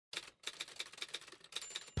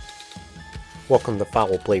Welcome to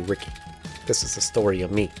Foul Play Ricky. This is the story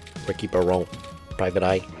of me, Ricky Barone, private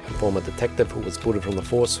eye and former detective who was booted from the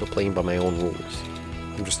force for playing by my own rules.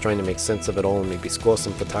 I'm just trying to make sense of it all and maybe score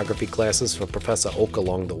some photography classes for Professor Oak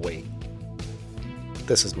along the way.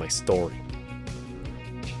 This is my story.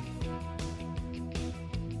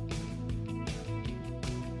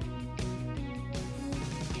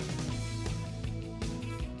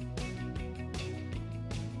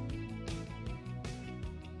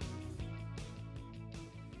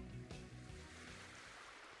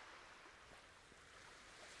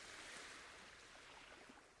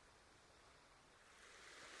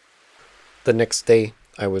 The next day,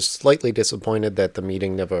 I was slightly disappointed that the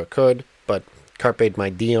meeting never occurred, but carped my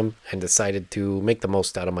diem and decided to make the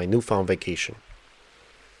most out of my newfound vacation.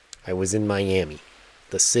 I was in Miami,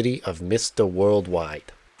 the city of Mr.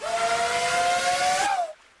 Worldwide.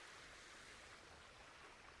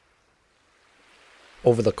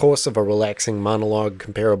 Over the course of a relaxing monologue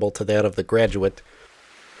comparable to that of The Graduate,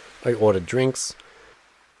 I ordered drinks,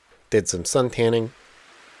 did some suntanning,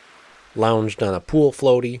 lounged on a pool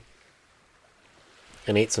floaty,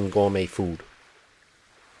 and ate some gourmet food.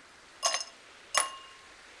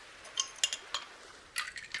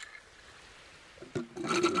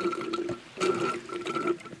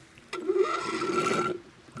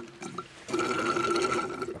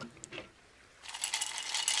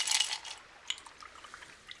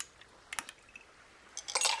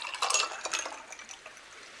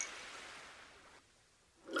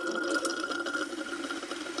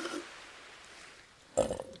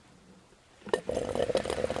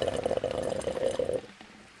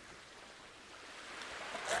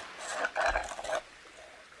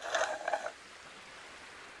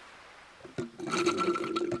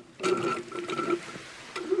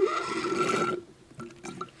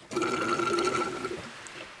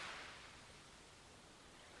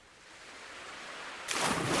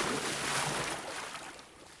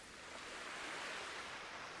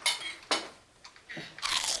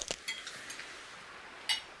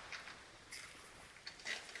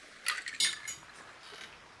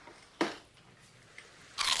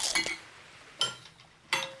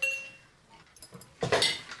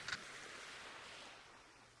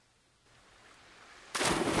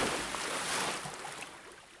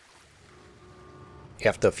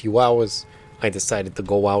 After a few hours, I decided to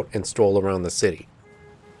go out and stroll around the city.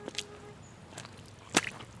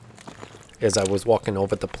 As I was walking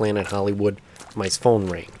over to Planet Hollywood, my phone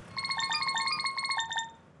rang.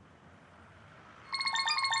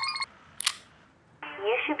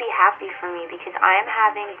 You should be happy for me because I am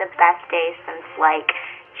having the best day since,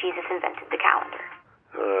 Jesus invented the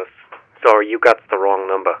calendar. Sorry, you got the wrong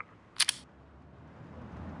number.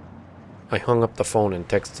 I hung up the phone and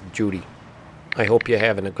texted Judy. I hope you're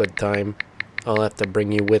having a good time. I'll have to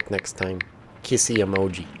bring you with next time. Kissy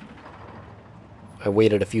emoji. I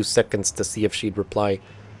waited a few seconds to see if she'd reply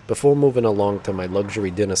before moving along to my luxury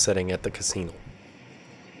dinner setting at the casino.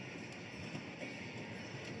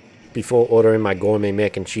 Before ordering my gourmet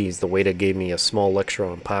mac and cheese, the waiter gave me a small lecture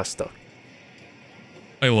on pasta.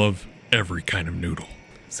 I love every kind of noodle,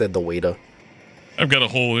 said the waiter. I've got a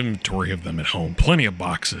whole inventory of them at home, plenty of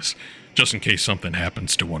boxes, just in case something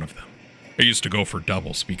happens to one of them. I used to go for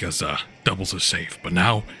doubles because doubles is safe, but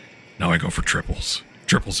now I go for triples.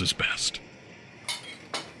 Triples is best.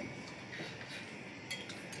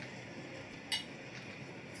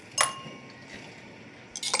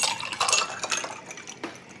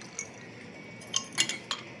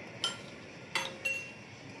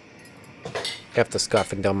 After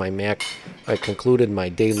scarfing down my Mac, I concluded my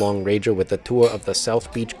day-long rager with a tour of the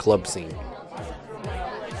South Beach club scene.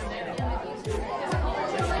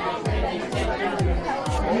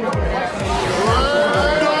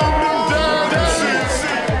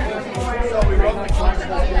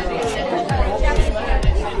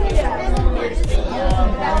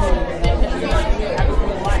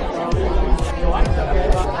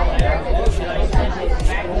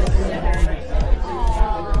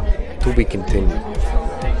 To be continued.